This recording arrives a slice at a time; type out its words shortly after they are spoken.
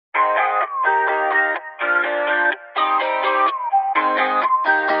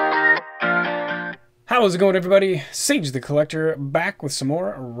How's it going, everybody? Sage the Collector back with some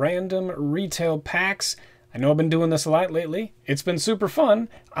more random retail packs. I know I've been doing this a lot lately. It's been super fun.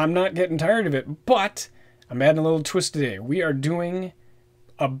 I'm not getting tired of it, but I'm adding a little twist today. We are doing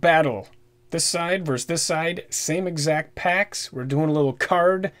a battle. This side versus this side, same exact packs. We're doing a little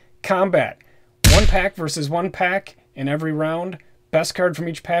card combat. One pack versus one pack in every round. Best card from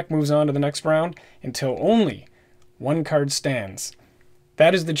each pack moves on to the next round until only one card stands.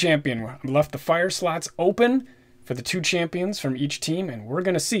 That is the champion. I left the fire slots open for the two champions from each team, and we're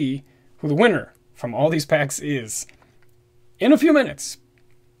going to see who the winner from all these packs is in a few minutes.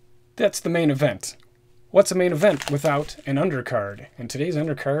 That's the main event. What's a main event without an undercard? And today's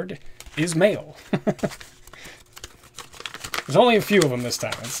undercard is mail. There's only a few of them this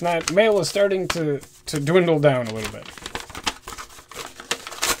time. It's not, mail is starting to dwindle down a little bit.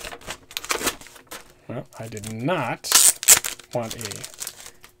 Well, I did not want a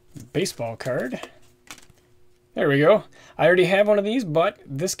baseball card. There we go. I already have one of these, but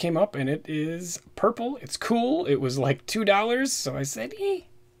this came up and it is purple. It's cool. It was like $2, so I said,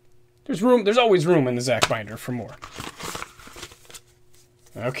 there's room. There's always room in the Zach binder for more.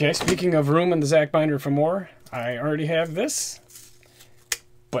 Okay, speaking of room in the Zach binder for more, I already have this.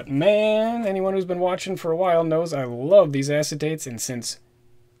 But man, anyone who's been watching for a while knows I love these acetates, and since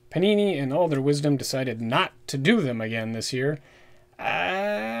Panini and all their wisdom decided not to do them again this year,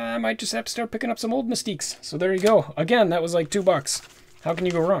 I might just have to start picking up some old Mystiques. So there you go. Again, that was like $2. How can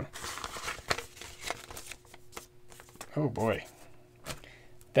you go wrong? Oh boy.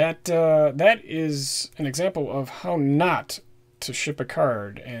 That is an example of how not to ship a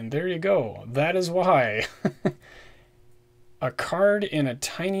card. And there you go. That is why. A card in a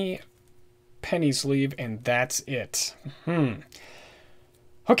tiny penny sleeve, and that's it.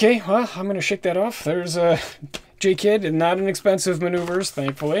 Okay, well, I'm going to shake that off. There's a J-Kid, and not inexpensive maneuvers,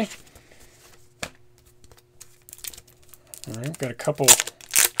 thankfully. All right, got a couple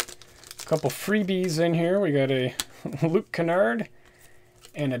freebies in here. We got a Luke Kennard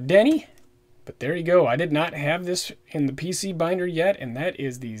and a Denny. But there you go. I did not have this in the PC binder yet, and that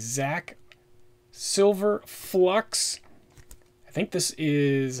is the Zach Silver Flux. I think this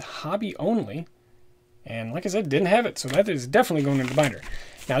is hobby only. And like I said, didn't have it, so that is definitely going in the binder.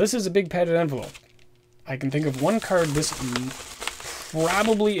 Now, this is a big padded envelope. I can think of one card this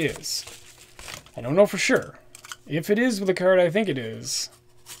probably is. I don't know for sure. If it is the card I think it is,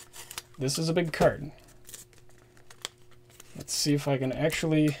 this is a big card. Let's see if I can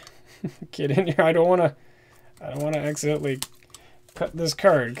actually get in here. I don't want to accidentally cut this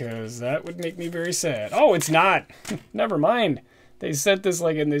card, because that would make me very sad. Oh, it's not. Never mind. They sent this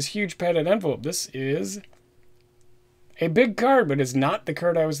like in this huge padded envelope. This is a big card, but it's not the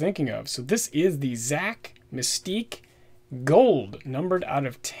card I was thinking of. So this is the Zach Mystique Gold, numbered out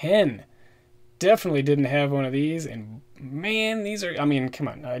of 10. Definitely didn't have one of these, and man, these are, I mean, come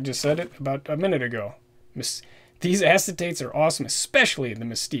on, I just said it about a minute ago. These acetates are awesome, especially the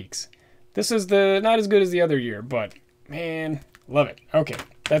Mystiques. This is not as good as the other year, but man, love it. Okay,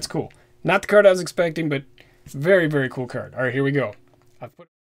 that's cool. Not the card I was expecting, but very, very cool card. All right, here we go.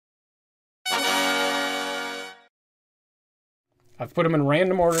 I've put them in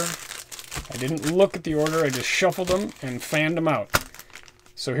random order. I didn't look at the order. I just shuffled them and fanned them out.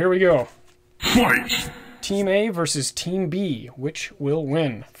 So here we go. Fight! Team A versus Team B. Which will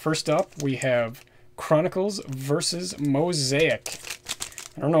win? First up, we have Chronicles versus Mosaic.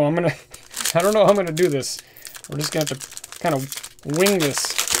 I don't know how I'm gonna do this. We're just gonna have to kind of wing this.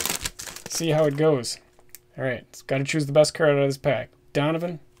 See how it goes. All right, got to choose the best card out of this pack.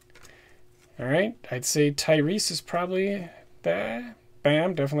 Donovan. All right, I'd say Tyrese is probably that.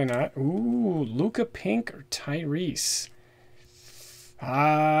 Bam, definitely not. Ooh, Luka Pink or Tyrese.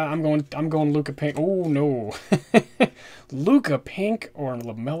 I'm going Luka Pink. Oh no, Luka Pink or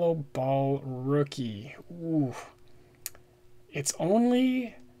LaMelo Ball rookie. Ooh, it's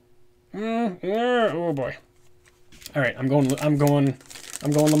only. Oh boy. All right, I'm going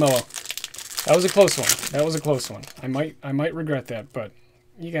LaMelo. That was a close one. That was a close one. I might regret that, but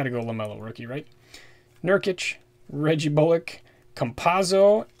you got to go LaMelo rookie, right? Nurkic, Reggie Bullock,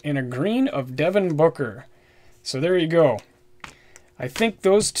 Campazzo, and a green of Devin Booker. So there you go. I think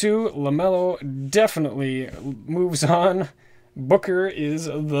those two, LaMelo definitely moves on. Booker is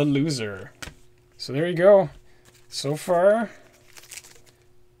the loser. So there you go. So far,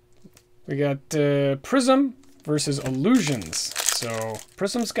 we got Prism versus Illusions. So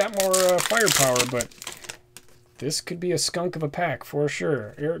Prism's got more firepower, but this could be a skunk of a pack for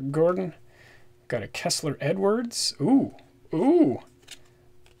sure. Eric Gordon, got a Kessler Edwards. Ooh.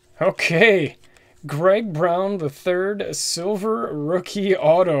 Okay. Greg Brown the third silver rookie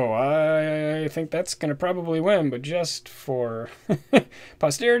auto. I think that's going to probably win, but just for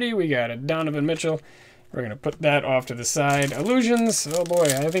posterity, we got a Donovan Mitchell. We're going to put that off to the side. Illusions. Oh boy,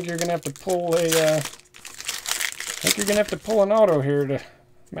 I think you're going to have to pull an auto here to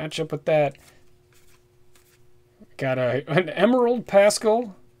match up with that. Got an Emerald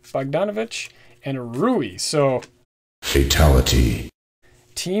Pascal, Bogdanovich, and a Rui. So fatality.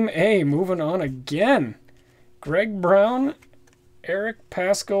 Team A moving on again. Greg Brown, Eric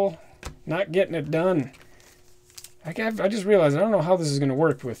Pascal, not getting it done. I just realized I don't know how this is going to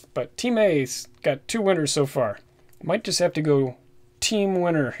work but Team A's got 2 winners so far. Might just have to go team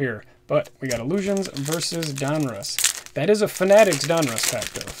winner here. But we got Illusions versus Donruss. That is a Fanatics Donruss pack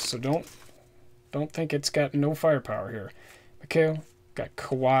though, so don't think it's got no firepower here. Mikhail, got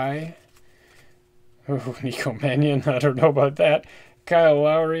Kawhi. Oh, Nico Mannion, I don't know about that. Kyle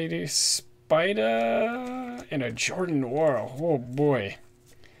Lowry, Spida, and a Jordan Noir. Oh boy,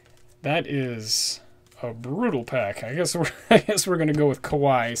 that is a brutal pack. I guess we're gonna go with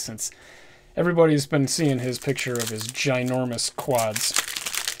Kawhi since everybody's been seeing his picture of his ginormous quads.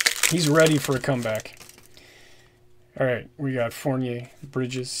 He's ready for a comeback. All right, we got Fournier,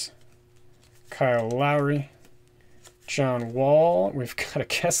 Bridges, Kyle Lowry, John Wall. We've got a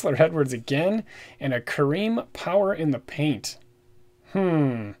Kessler Edwards again, and a Kareem Power in the paint.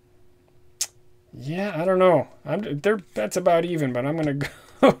 Yeah, I don't know. That's about even, but I'm gonna go.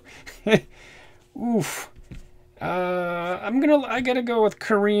 Oof. I gotta go with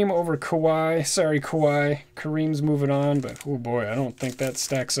Kareem over Kawhi. Sorry, Kawhi. Kareem's moving on, but oh boy, I don't think that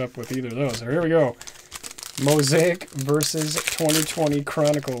stacks up with either of those. So here we go. Mosaic versus 2020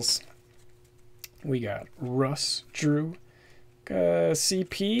 Chronicles. We got Russ, Drew,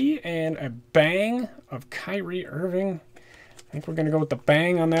 CP, and a bang of Kyrie Irving. I think we're going to go with the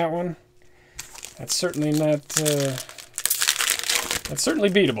bang on that one. That's certainly not... that's certainly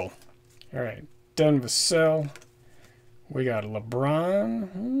beatable. All right. Done Vassell. We got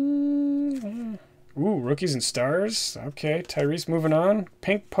LeBron. Ooh, Rookies and Stars. Okay. Tyrese moving on.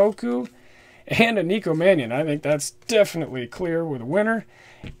 Pink Poku. And a Nico Mannion. I think that's definitely clear with a winner.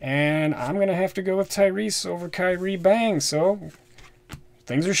 And I'm going to have to go with Tyrese over Kyrie bang. So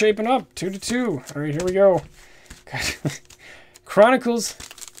things are shaping up. 2-2. All right, here we go. Chronicles,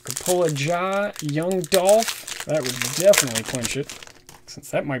 could pull a Young Dolph. That would definitely clinch it, since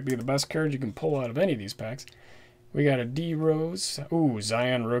that might be the best card you can pull out of any of these packs. We got a D Rose. Ooh,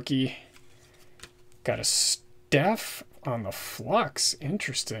 Zion rookie. Got a Steph on the Flux.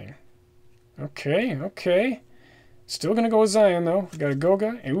 Interesting. Okay. Still going to go with Zion, though. We got a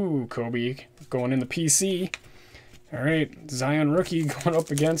Goga. Ooh, Kobe going in the PC. All right, Zion rookie going up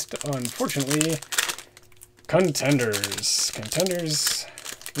against, unfortunately, Contenders. Contenders,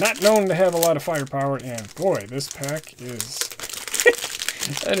 not known to have a lot of firepower, and boy, this pack is...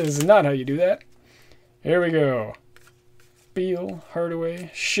 that is not how you do that. Here we go. Beal,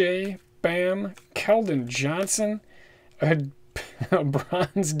 Hardaway, Shea, Bam, Keldon Johnson, a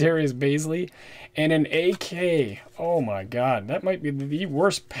bronze Darius Baisley, and an AK. Oh my god, that might be the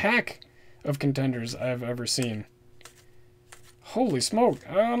worst pack of Contenders I've ever seen. Holy smoke.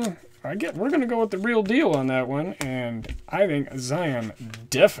 We're going to go with the real deal on that one, and I think Zion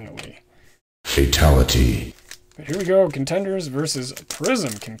definitely. Fatality. But here we go, Contenders versus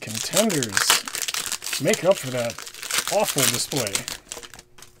Prism. Can Contenders make up for that awful display?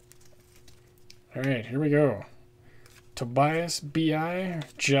 All right, here we go. Tobias, B.I.,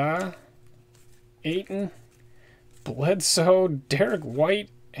 Ja, Ayton, Bledsoe, Derek White,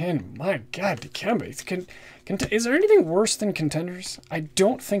 and my god, Dikembe. Is there anything worse than Contenders? I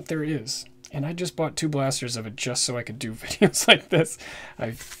don't think there is. And I just bought 2 blasters of it just so I could do videos like this.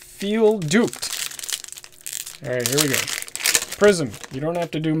 I feel duped. Alright, here we go. Prism, you don't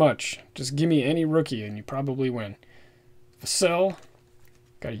have to do much. Just give me any rookie and you probably win. Vassell.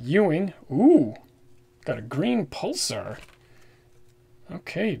 Got a Ewing. Ooh. Got a green Pulsar.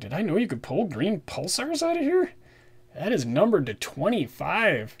 Okay, did I know you could pull green Pulsars out of here? That is numbered to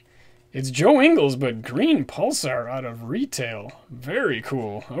 25. It's Joe Ingles, but green Pulsar out of retail. Very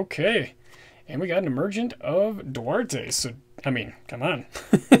cool. Okay. And we got an emergent of Duarte. So, I mean, come on.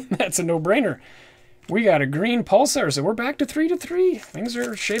 That's a no-brainer. We got a green Pulsar, so we're back to 3-3. Things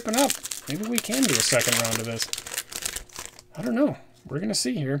are shaping up. Maybe we can do a second round of this. I don't know. We're going to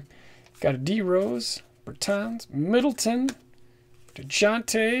see here. Got a D Rose, Bertans, Middleton,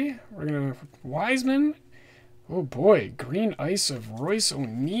 DeJounte. We're going to Wiseman. Oh boy, green ice of Royce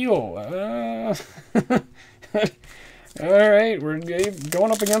O'Neal. Alright, we're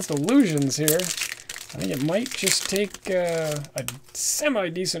going up against Illusions here. I think it might just take a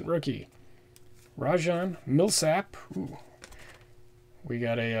semi-decent rookie. Rajan, Millsap. Ooh. We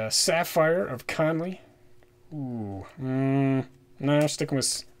got a Sapphire of Conley. Ooh. Nah, sticking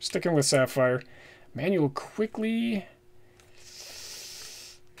with Sapphire. Manuel Quickly.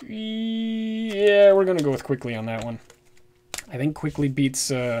 Yeah, we're going to go with Quickly on that one. I think Quickly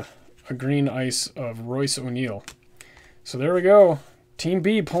beats a green ice of Royce O'Neal. So there we go. Team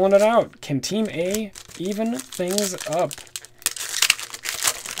B pulling it out. Can Team A even things up?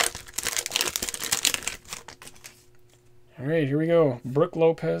 All right, here we go. Brooke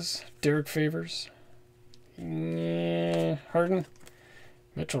Lopez, Derek Favors, Harden,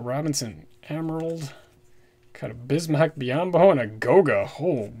 Mitchell Robinson, Emerald, got a Bismack Biyombo and a Goga.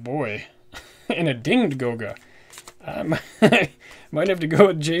 Oh boy, and a dinged Goga. I might have to go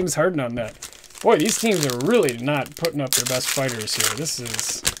with James Harden on that. Boy, these teams are really not putting up their best fighters here. This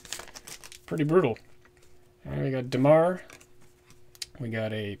is pretty brutal. All right, we got DeMar. We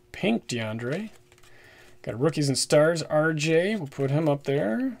got a pink DeAndre. Got Rookies and Stars, RJ. We'll put him up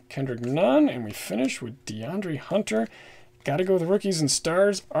there. Kendrick Nunn. And we finish with DeAndre Hunter. Got to go with Rookies and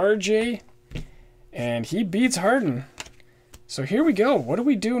Stars, RJ. And he beats Harden. So here we go. What do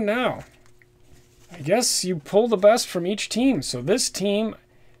we do now? I guess you pull the best from each team. So this team,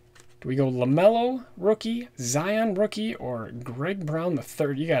 do we go LaMelo, rookie, Zion, rookie, or Greg Brown the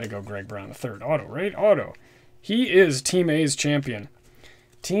third? You got to go Greg Brown the third. Auto, right? Auto. He is Team A's champion.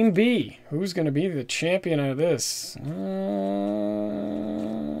 Team B, who's going to be the champion out of this? I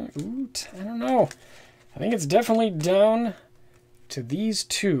don't know. I think it's definitely down to these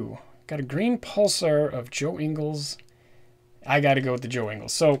two. Got a green Pulsar of Joe Ingles. I got to go with the Joe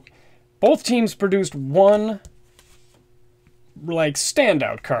Ingles. So both teams produced one like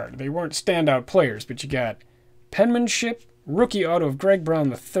standout card. They weren't standout players, but you got penmanship, rookie auto of Greg Brown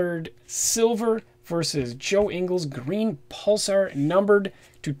the third, silver versus Joe Ingles, green Pulsar numbered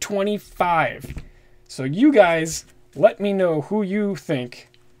to 25. So you guys, let me know who you think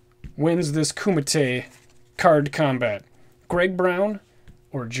wins this Kumite card combat. Greg Brown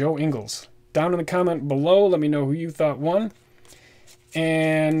or Joe Ingles? Down in the comment below, let me know who you thought won.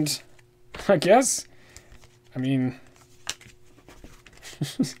 And I guess, I mean,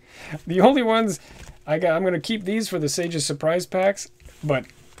 the only ones I'm going to keep these for the Sage's surprise packs, but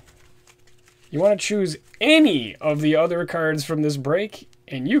you want to choose any of the other cards from this break,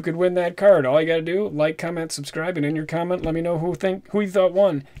 and you could win that card. All you got to do, like, comment, subscribe, and in your comment, let me know who you thought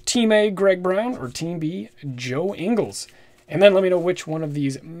won. Team A, Greg Brown, or Team B, Joe Ingles. And then let me know which one of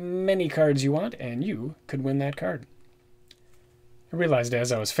these many cards you want, and you could win that card. I realized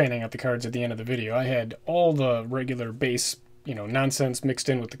as I was fanning out the cards at the end of the video, I had all the regular base, nonsense mixed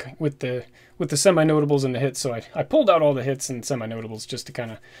in with the semi-notables and the hits. So I pulled out all the hits and semi-notables just to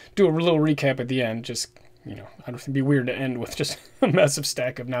kind of do a little recap at the end. Just, I don't think it'd be weird to end with just a massive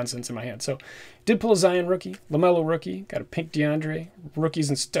stack of nonsense in my hand. So did pull a Zion rookie, LaMelo rookie, got a pink DeAndre, Rookies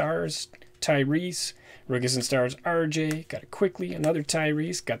and Stars, Tyrese, Rookies and Stars RJ, got a Quickly, another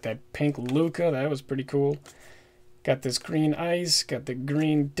Tyrese, got that pink Luka, that was pretty cool. Got this green Ice, got the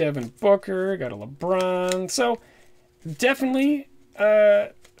green Devin Booker, got a LeBron. So definitely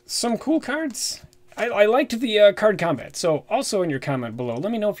some cool cards. I liked the card combat. So also in your comment below,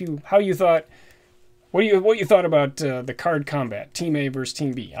 let me know how you thought, what you thought about the card combat, Team A versus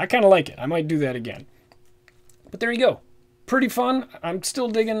Team B. I kind of like it. I might do that again. But there you go. Pretty fun. I'm still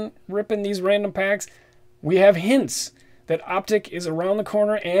digging, ripping these random packs. We have hints that Optic is around the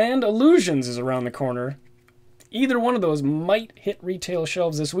corner and Illusions is around the corner. Either one of those might hit retail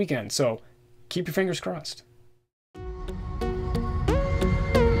shelves this weekend, so keep your fingers crossed.